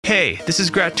Hey, this is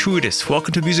Gratuitous.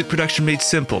 Welcome to Music Production Made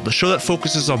Simple, the show that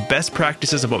focuses on best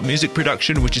practices about music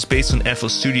production, which is based on FL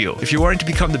Studio. If you're wanting to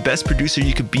become the best producer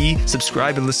you could be,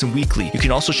 subscribe and listen weekly. You can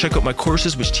also check out my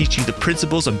courses, which teach you the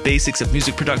principles and basics of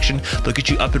music production. They'll get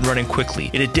you up and running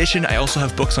quickly. In addition, I also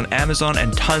have books on Amazon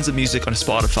and tons of music on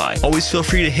Spotify. Always feel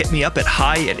free to hit me up at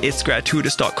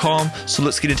hi@itsgratuitous.com. So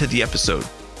let's get into the episode.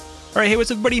 All right, hey,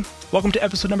 what's up, everybody? Welcome to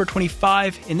episode number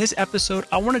 25. In this episode,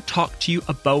 I want to talk to you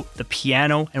about the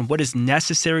piano and what is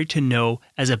necessary to know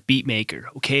as a beat maker,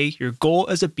 okay? Your goal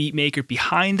as a beat maker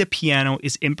behind the piano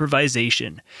is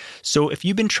improvisation. So if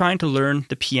you've been trying to learn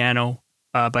the piano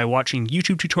by watching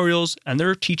YouTube tutorials and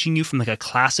they're teaching you from like a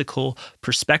classical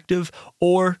perspective,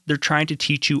 or they're trying to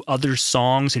teach you other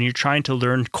songs and you're trying to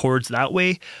learn chords that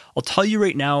way, I'll tell you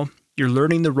right now, you're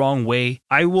learning the wrong way.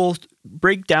 I will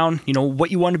break down, what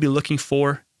you want to be looking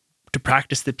for to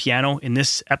practice the piano in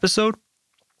this episode.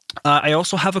 I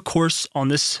also have a course on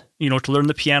this, to learn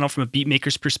the piano from a beat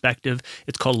maker's perspective.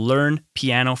 It's called Learn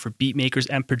Piano for Beat Makers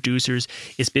and Producers.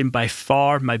 It's been by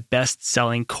far my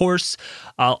best-selling course.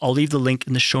 I'll leave the link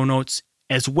in the show notes,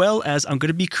 as well as I'm going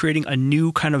to be creating a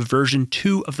new kind of version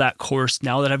 2 of that course.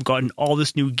 Now that I've gotten all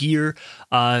this new gear,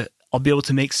 I'll be able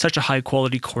to make such a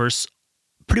high-quality course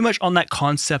pretty much on that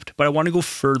concept, but I want to go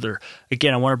further.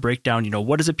 Again, I want to break down,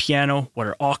 what is a piano, what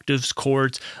are octaves,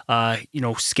 chords,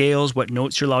 scales, what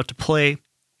notes you're allowed to play,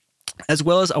 as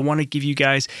well as I want to give you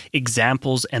guys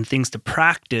examples and things to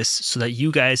practice so that you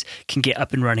guys can get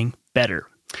up and running better.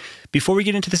 Before we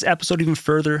get into this episode even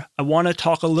further, I want to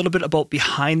talk a little bit about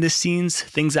behind the scenes,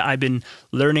 things that I've been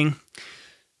learning.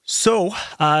 So,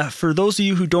 for those of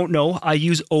you who don't know, I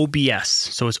use OBS.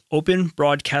 So it's Open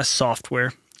Broadcast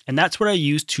Software. And that's what I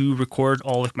use to record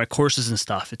all of my courses and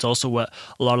stuff. It's also what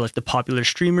a lot of the popular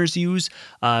streamers use.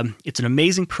 It's an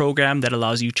amazing program that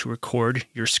allows you to record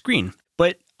your screen.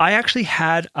 But I actually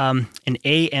had an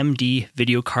AMD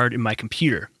video card in my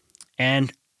computer.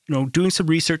 And doing some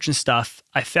research and stuff,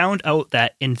 I found out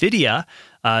that NVIDIA,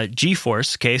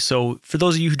 GeForce, okay, so for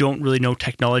those of you who don't really know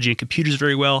technology and computers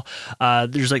very well,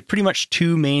 there's like pretty much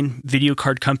 2 main video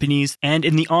card companies. And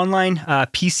in the online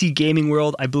PC gaming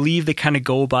world, I believe they kind of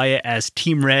go by it as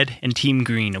Team Red and Team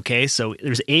Green, okay? So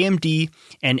there's AMD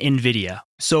and NVIDIA.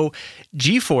 So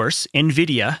GeForce,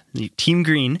 NVIDIA, Team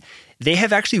Green, they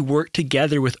have actually worked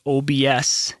together with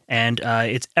OBS, and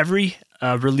it's every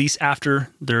release after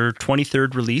their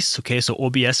 23rd release, okay, so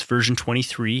OBS version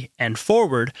 23 and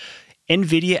forward,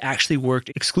 NVIDIA actually worked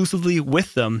exclusively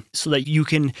with them so that you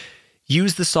can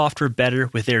use the software better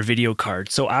with their video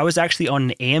card. So I was actually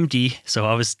on an AMD, so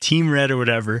I was Team Red or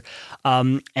whatever,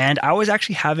 and I was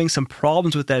actually having some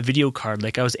problems with that video card.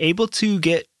 Like I was able to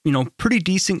get, pretty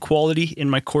decent quality in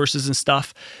my courses and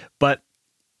stuff, but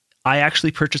I actually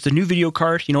purchased a new video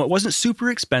card. It wasn't super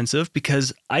expensive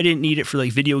because I didn't need it for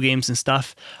like video games and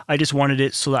stuff. I just wanted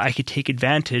it so that I could take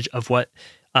advantage of what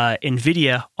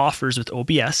NVIDIA offers with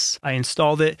OBS. I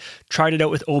installed it, tried it out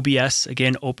with OBS,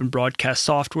 again, Open Broadcast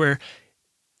Software.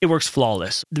 It works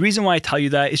flawless. The reason why I tell you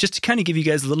that is just to kind of give you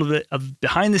guys a little bit of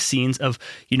behind the scenes of,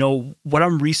 what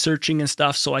I'm researching and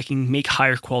stuff so I can make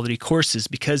higher quality courses,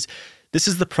 because this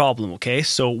is the problem, okay?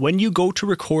 So when you go to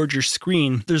record your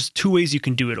screen, there's 2 ways you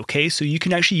can do it, okay? So you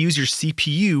can actually use your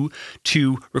CPU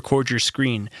to record your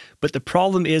screen. But the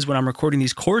problem is when I'm recording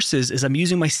these courses is I'm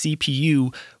using my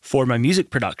CPU for my music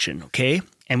production, okay?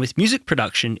 And with music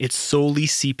production, it's solely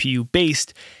CPU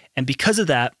based. And because of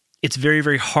that, it's very,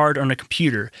 very hard on a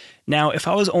computer. Now, if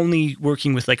I was only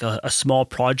working with like a small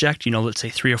project, let's say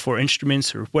 3 or 4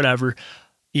 instruments or whatever,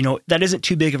 that isn't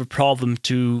too big of a problem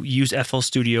to use FL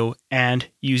Studio and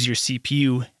use your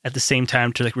CPU at the same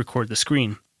time to like record the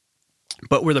screen.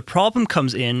 But where the problem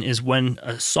comes in is when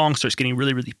a song starts getting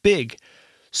really, really big.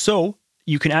 So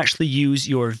you can actually use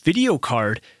your video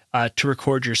card to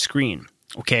record your screen,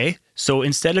 okay? So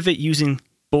instead of it using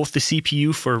both the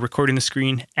CPU for recording the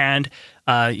screen and,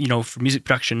 for music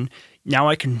production, now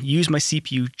I can use my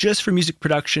CPU just for music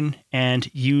production and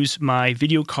use my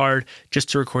video card just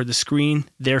to record the screen.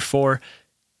 Therefore,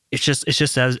 it's just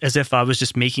as if I was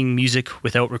just making music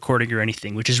without recording or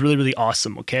anything, which is really, really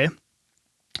awesome, okay?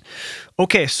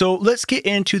 Okay, so let's get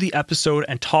into the episode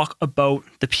and talk about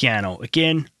the piano.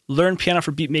 Again, Learn Piano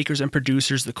for Beat Makers and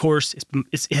Producers, the course.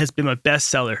 It has been my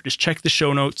bestseller. Just check the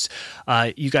show notes.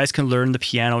 You guys can learn the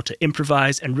piano to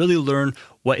improvise and really learn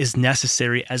what is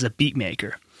necessary as a beat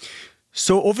maker.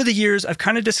 So over the years, I've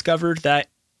kind of discovered that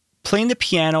playing the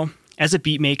piano as a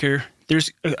beat maker,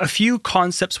 there's a few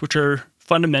concepts which are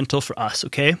fundamental for us,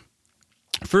 okay?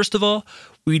 First of all,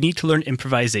 we need to learn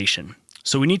improvisation.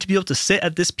 So we need to be able to sit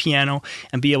at this piano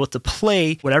and be able to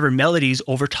play whatever melodies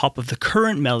over top of the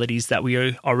current melodies that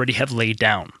we already have laid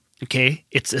down. Okay,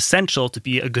 it's essential to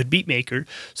be a good beat maker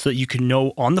so that you can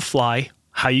know on the fly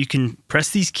how you can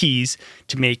press these keys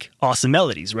to make awesome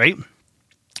melodies, right?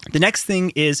 The next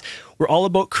thing is we're all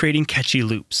about creating catchy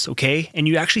loops, okay? And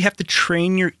you actually have to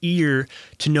train your ear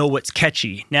to know what's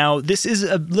catchy. Now, this is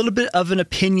a little bit of an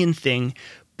opinion thing,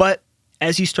 but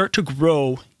as you start to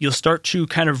grow, you'll start to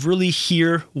kind of really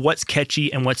hear what's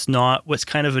catchy and what's not, what's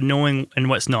kind of annoying and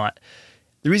what's not.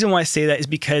 The reason why I say that is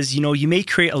because, you may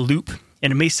create a loop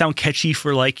and it may sound catchy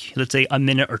for like, let's say, a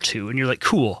minute or two, and you're like,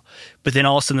 cool. But then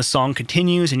all of a sudden the song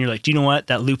continues and you're like, do you know what?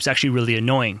 That loop's actually really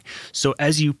annoying. So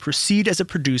as you proceed as a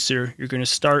producer, you're going to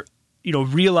start,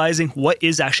 realizing what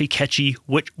is actually catchy,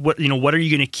 what are you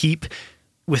going to keep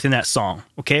within that song,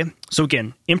 okay? So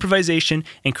again, improvisation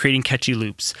and creating catchy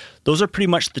loops. Those are pretty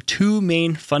much the two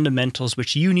main fundamentals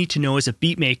which you need to know as a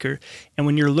beat maker. And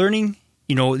when you're learning,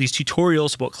 these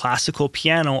tutorials about classical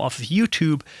piano off of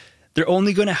YouTube, they're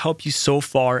only going to help you so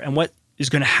far. And what is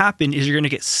going to happen is you're going to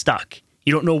get stuck.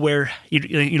 You don't know where,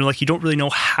 you don't really know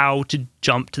how to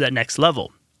jump to that next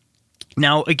level.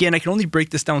 Now, again, I can only break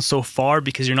this down so far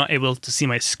because you're not able to see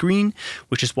my screen,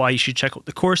 which is why you should check out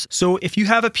the course. So if you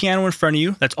have a piano in front of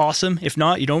you, that's awesome. If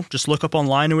not, just look up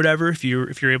online or whatever. If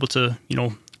you're able to,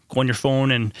 go on your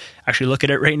phone and actually look at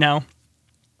it right now.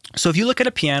 So if you look at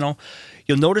a piano,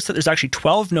 you'll notice that there's actually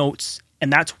 12 notes,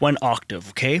 and that's one octave,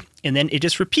 okay? And then it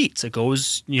just repeats. It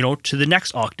goes, to the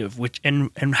next octave,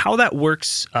 and how that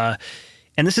works, and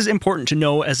this is important to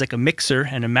know as like a mixer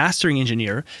and a mastering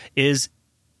engineer, is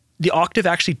the octave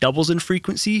actually doubles in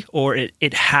frequency, or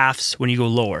it halves when you go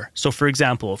lower. So for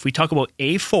example, if we talk about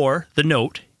A4, the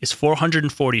note is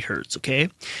 440 hertz, okay?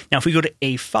 Now if we go to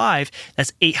A5,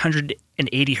 that's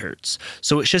 880 hertz.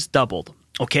 So it's just doubled.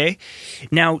 Okay.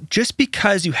 Now, just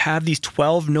because you have these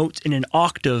 12 notes in an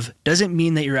octave doesn't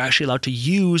mean that you're actually allowed to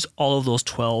use all of those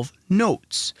 12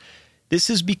 notes. This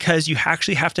is because you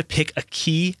actually have to pick a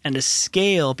key and a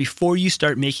scale before you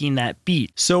start making that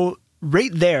beat. So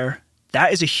right there,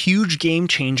 that is a huge game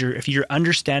changer if you're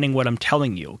understanding what I'm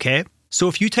telling you. Okay. So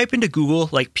if you type into Google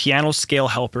like piano scale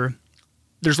helper,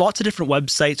 there's lots of different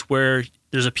websites where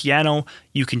there's a piano,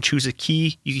 you can choose a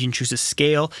key, you can choose a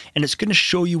scale, and it's going to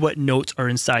show you what notes are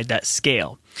inside that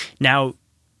scale. Now,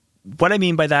 what I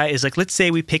mean by that is, like, let's say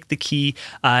we pick the key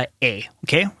A,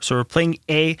 okay? So we're playing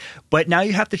A, but now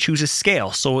you have to choose a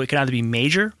scale. So it can either be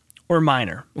major or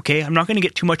minor, okay? I'm not going to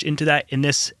get too much into that in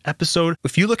this episode.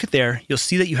 If you look at there, you'll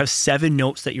see that you have 7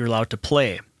 notes that you're allowed to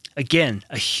play. Again,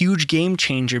 a huge game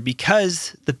changer,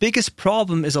 because the biggest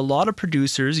problem is a lot of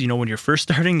producers, when you're first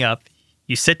starting up,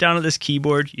 you sit down at this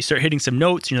keyboard, you start hitting some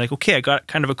notes, and you're like, okay, I got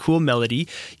kind of a cool melody.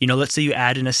 Let's say you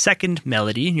add in a second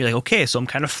melody, and you're like, okay, so I'm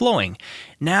kind of flowing.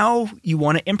 Now you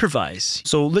want to improvise.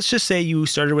 So let's just say you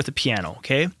started with a piano,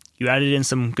 okay? You added in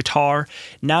some guitar.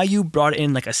 Now you brought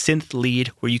in like a synth lead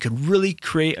where you could really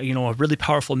create, a really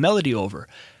powerful melody over.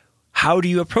 How do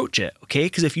you approach it? Okay,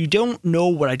 because if you don't know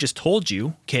what I just told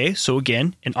you, okay, so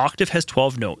again, an octave has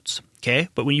 12 notes. Okay,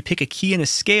 but when you pick a key and a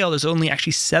scale, there's only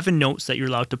actually 7 notes that you're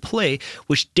allowed to play,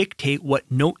 which dictate what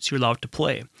notes you're allowed to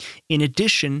play. In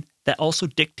addition, that also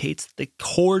dictates the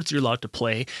chords you're allowed to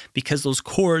play, because those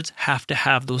chords have to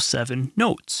have those 7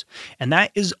 notes. And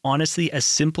that is honestly as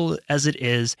simple as it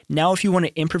is. Now, if you want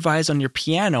to improvise on your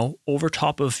piano over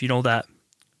top of, that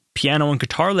piano and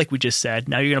guitar, like we just said,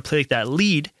 now you're going to play like that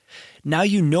lead. Now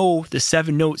you know the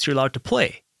 7 notes you're allowed to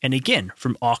play. And again,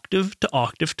 from octave to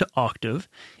octave to octave,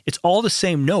 it's all the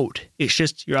same note. It's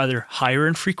just you're either higher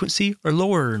in frequency or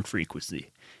lower in frequency.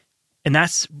 And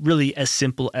that's really as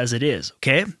simple as it is,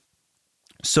 okay?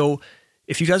 So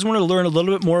if you guys want to learn a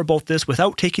little bit more about this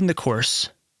without taking the course,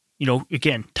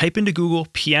 again, type into Google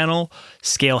piano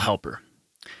scale helper.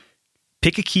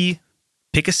 Pick a key,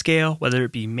 pick a scale, whether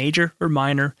it be major or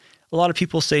minor. A lot of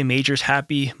people say major's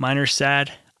happy, minor's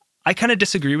sad. I kind of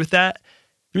disagree with that.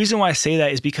 The reason why I say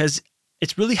that is because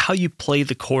it's really how you play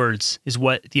the chords is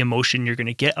what the emotion you're going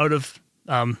to get out of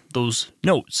those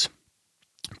notes.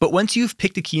 But once you've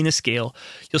picked a key and a scale,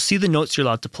 you'll see the notes you're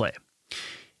allowed to play.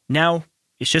 Now,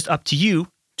 it's just up to you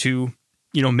to,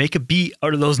 make a beat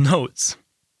out of those notes.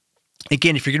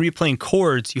 Again, if you're going to be playing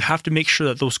chords, you have to make sure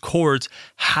that those chords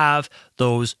have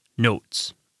those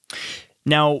notes.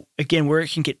 Now, again, where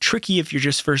it can get tricky if you're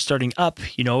just first starting up,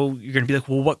 you're going to be like,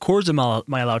 well, what chords am I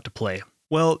allowed to play?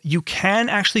 Well, you can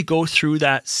actually go through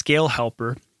that scale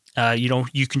helper.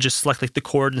 You can just select like the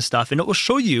chord and stuff, and it will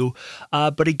show you.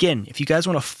 But again, if you guys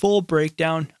want a full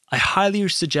breakdown, I highly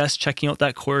suggest checking out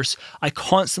that course. I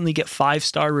constantly get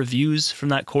 5-star reviews from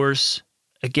that course.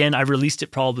 Again, I've released it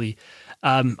probably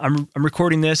I'm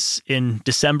recording this in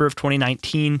December of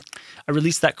 2019. I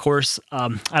released that course, I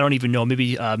don't even know,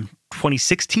 maybe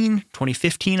 2016,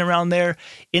 2015, around there.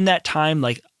 In that time,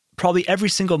 like probably every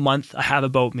single month, I have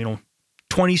about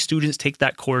 20 students take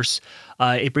that course.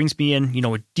 It brings me in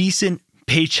a decent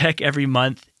paycheck every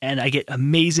month, and I get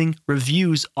amazing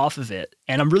reviews off of it.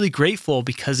 And I'm really grateful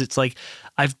because it's like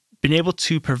I've been able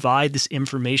to provide this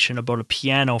information about a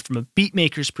piano from a beat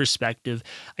maker's perspective,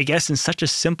 I guess, in such a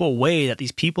simple way that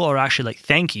these people are actually like,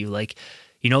 thank you. Like,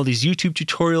 these YouTube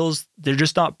tutorials, they're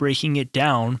just not breaking it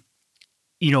down,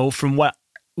 from what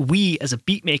we as a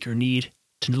beat maker need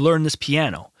to learn this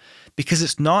piano, because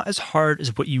it's not as hard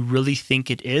as what you really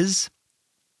think it is.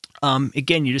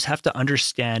 Again, you just have to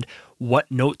understand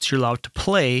what notes you're allowed to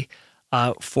play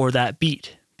for that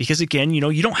beat. Because again,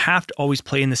 you don't have to always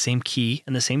play in the same key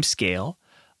and the same scale.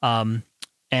 And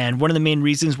one of the main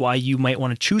reasons why you might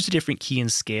want to choose a different key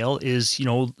and scale is,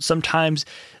 sometimes,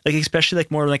 like especially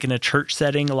like more like in a church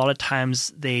setting, a lot of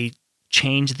times they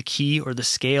change the key or the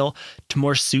scale to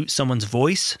more suit someone's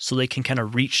voice, so they can kind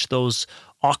of reach those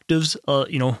octaves,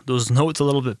 those notes a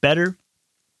little bit better.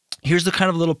 Here's the kind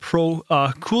of little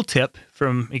cool tip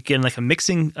from, again, like a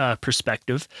mixing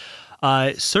perspective.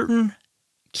 Certain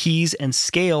keys and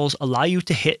scales allow you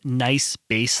to hit nice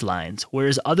bass lines,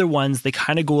 whereas other ones, they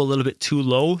kind of go a little bit too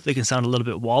low. They can sound a little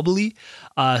bit wobbly.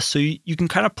 So you can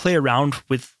kind of play around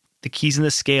with the keys and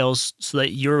the scales so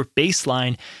that your bass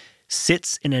line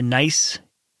sits in a nice,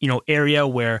 area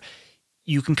where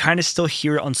you can kind of still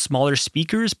hear it on smaller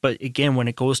speakers. But again, when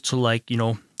it goes to like,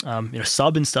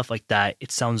 sub and stuff like that,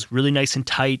 it sounds really nice and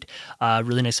tight,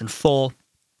 really nice and full.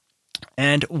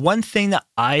 And one thing that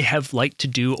I have liked to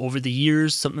do over the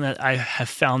years, something that I have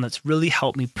found that's really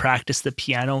helped me practice the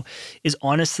piano, is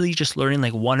honestly just learning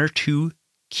like one or two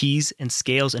keys and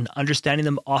scales and understanding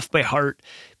them off by heart,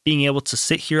 being able to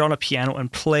sit here on a piano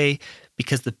and play,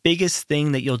 because the biggest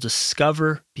thing that you'll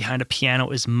discover behind a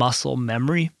piano is muscle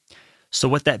memory. So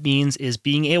what that means is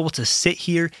being able to sit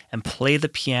here and play the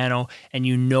piano, and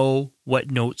what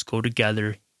notes go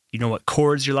together. You know what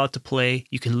chords you're allowed to play.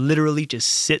 You can literally just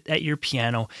sit at your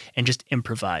piano and just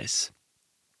improvise.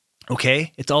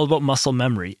 Okay? It's all about muscle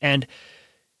memory. And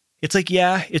it's like,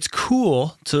 yeah, it's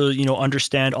cool to,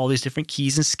 understand all these different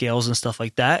keys and scales and stuff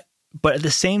like that. But at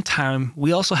the same time,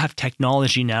 we also have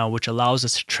technology now which allows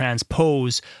us to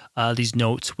transpose these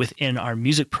notes within our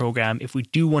music program if we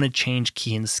do want to change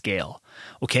key and scale.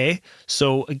 Okay?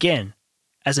 So again,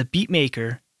 as a beat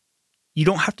maker, you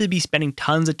don't have to be spending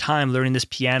tons of time learning this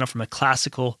piano from a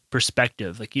classical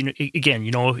perspective. Like,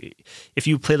 if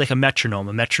you play like a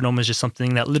metronome is just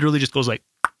something that literally just goes like,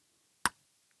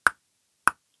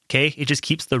 okay? It just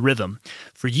keeps the rhythm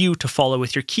for you to follow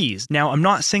with your keys. Now, I'm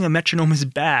not saying a metronome is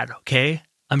bad, okay?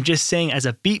 I'm just saying as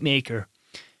a beat maker,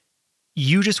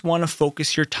 you just want to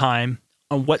focus your time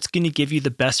on what's going to give you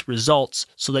the best results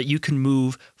so that you can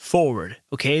move forward,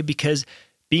 okay? Because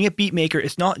being a beat maker,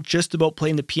 it's not just about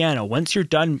playing the piano. Once you're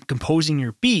done composing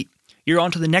your beat, you're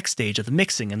on to the next stage of the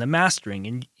mixing and the mastering.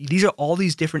 And these are all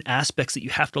these different aspects that you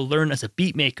have to learn as a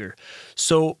beat maker.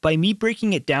 So by me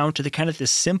breaking it down to the kind of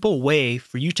this simple way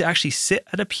for you to actually sit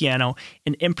at a piano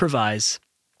and improvise,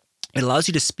 it allows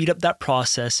you to speed up that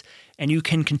process, and you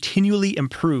can continually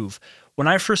improve. When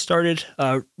I first started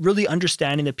really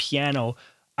understanding the piano,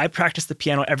 I practiced the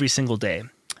piano every single day.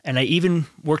 And I even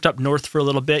worked up north for a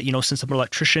little bit, since I'm an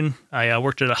electrician. I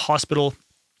worked at a hospital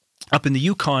up in the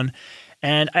Yukon,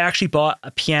 and I actually bought a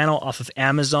piano off of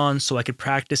Amazon so I could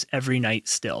practice every night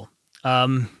still.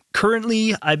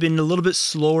 Currently, I've been a little bit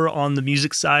slower on the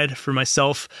music side for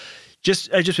myself.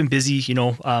 I've just been busy,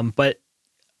 but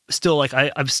still, like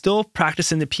I'm still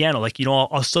practicing the piano. Like,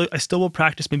 I still will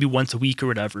practice maybe once a week or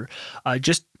whatever.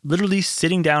 Just literally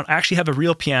sitting down. I actually have a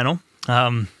real piano.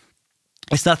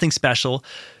 It's nothing special.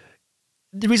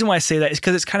 The reason why I say that is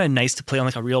because it's kind of nice to play on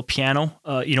like a real piano,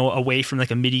 away from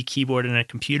like a MIDI keyboard and a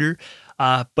computer.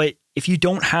 But if you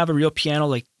don't have a real piano,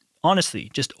 like honestly,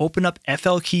 just open up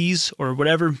FL Keys or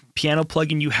whatever piano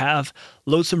plugin you have,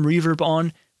 load some reverb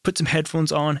on, put some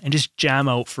headphones on, and just jam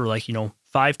out for like,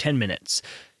 5-10 minutes.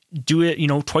 Do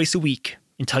it, twice a week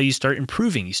until you start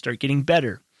improving, you start getting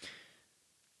better.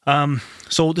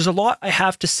 So there's a lot I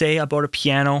have to say about a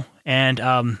piano, and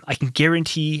I can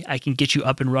guarantee I can get you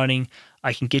up and running.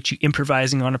 I can get you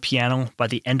improvising on a piano by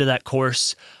the end of that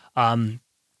course.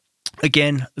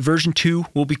 Again, version 2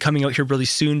 will be coming out here really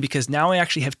soon, because now I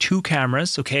actually have 2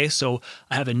 cameras. Okay, so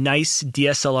I have a nice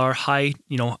DSLR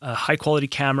high quality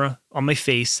camera on my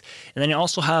face, and then I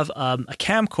also have a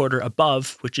camcorder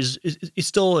above, which is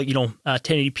still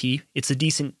 1080p. It's a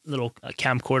decent little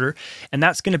camcorder, and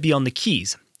that's going to be on the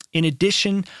keys. In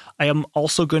addition, I am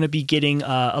also going to be getting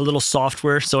a little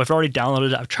software. So I've already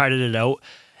downloaded it. I've tried it out,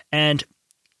 and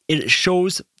it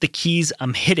shows the keys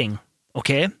I'm hitting,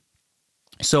 okay?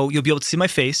 So you'll be able to see my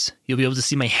face. You'll be able to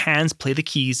see my hands play the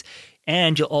keys,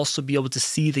 and you'll also be able to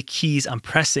see the keys I'm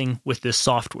pressing with this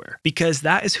software, because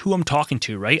that is who I'm talking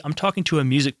to, right? I'm talking to a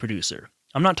music producer.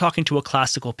 I'm not talking to a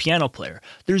classical piano player.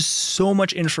 There's so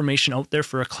much information out there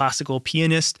for a classical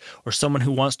pianist or someone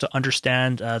who wants to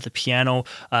understand the piano,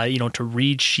 to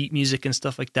read sheet music and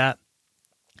stuff like that.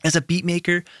 As a beat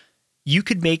maker, you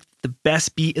could make the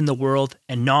best beat in the world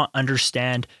and not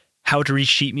understand how to read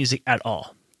sheet music at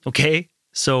all. Okay?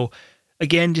 So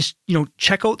again, just,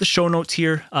 check out the show notes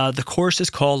here. The course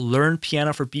is called Learn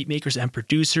Piano for Beatmakers and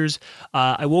Producers.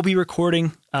 I will be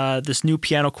recording this new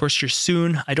piano course here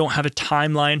soon. I don't have a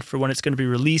timeline for when it's going to be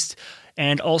released.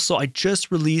 And also, I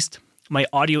just released my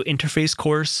audio interface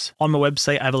course. On my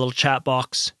website, I have a little chat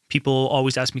box. People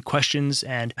always ask me questions,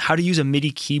 and how to use a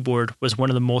MIDI keyboard was one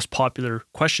of the most popular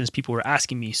questions people were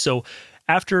asking me. So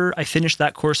after I finished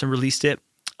that course and released it,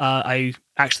 I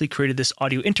actually created this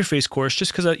audio interface course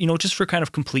just because, just for kind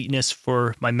of completeness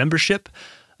for my membership.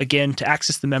 Again, to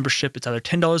access the membership, it's either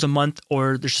 $10 a month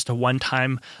or there's just a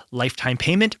one-time lifetime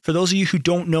payment. For those of you who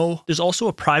don't know, there's also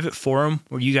a private forum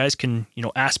where you guys can,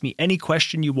 ask me any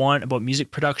question you want about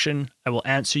music production. I will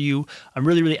answer you. I'm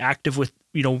really, really active with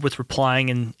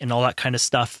replying and all that kind of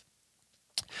stuff.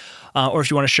 Or if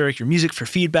you want to share your music for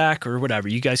feedback or whatever,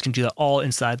 you guys can do that all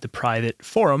inside the private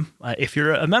forum if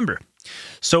you're a member.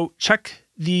 So check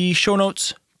the show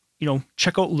notes,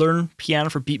 check out Learn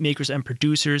Piano for Beatmakers and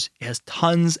Producers. It has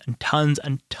tons and tons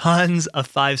and tons of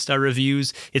 5-star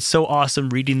reviews. It's so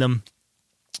awesome reading them.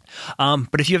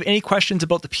 But if you have any questions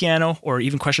about the piano or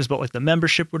even questions about like the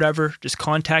membership, whatever, just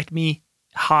contact me,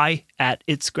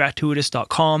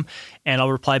 hi@itsgratuitous.com, and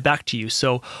I'll reply back to you.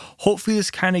 So hopefully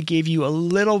this kind of gave you a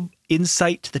little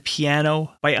insight to the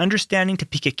piano by understanding to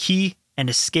pick a key and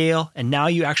a scale, and now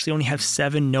you actually only have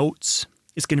 7 notes.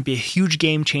 It's going to be a huge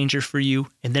game changer for you,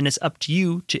 and then it's up to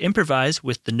you to improvise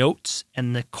with the notes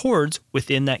and the chords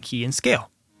within that key and scale.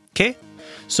 Okay?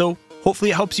 So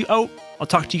hopefully it helps you out. I'll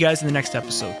talk to you guys in the next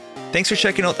episode. Thanks for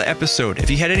checking out the episode. If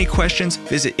you had any questions,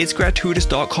 visit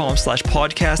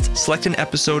itsgratuitous.com/podcast, select an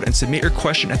episode, and submit your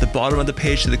question at the bottom of the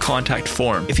page to the contact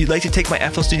form. If you'd like to take my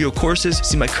FL Studio courses,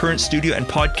 see my current studio and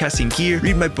podcasting gear,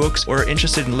 read my books, or are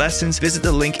interested in lessons, visit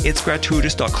the link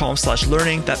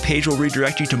itsgratuitous.com/learning. That page will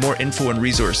redirect you to more info and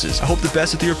resources. I hope the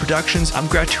best with your productions. I'm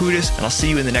Gratuitous, and I'll see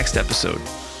you in the next episode.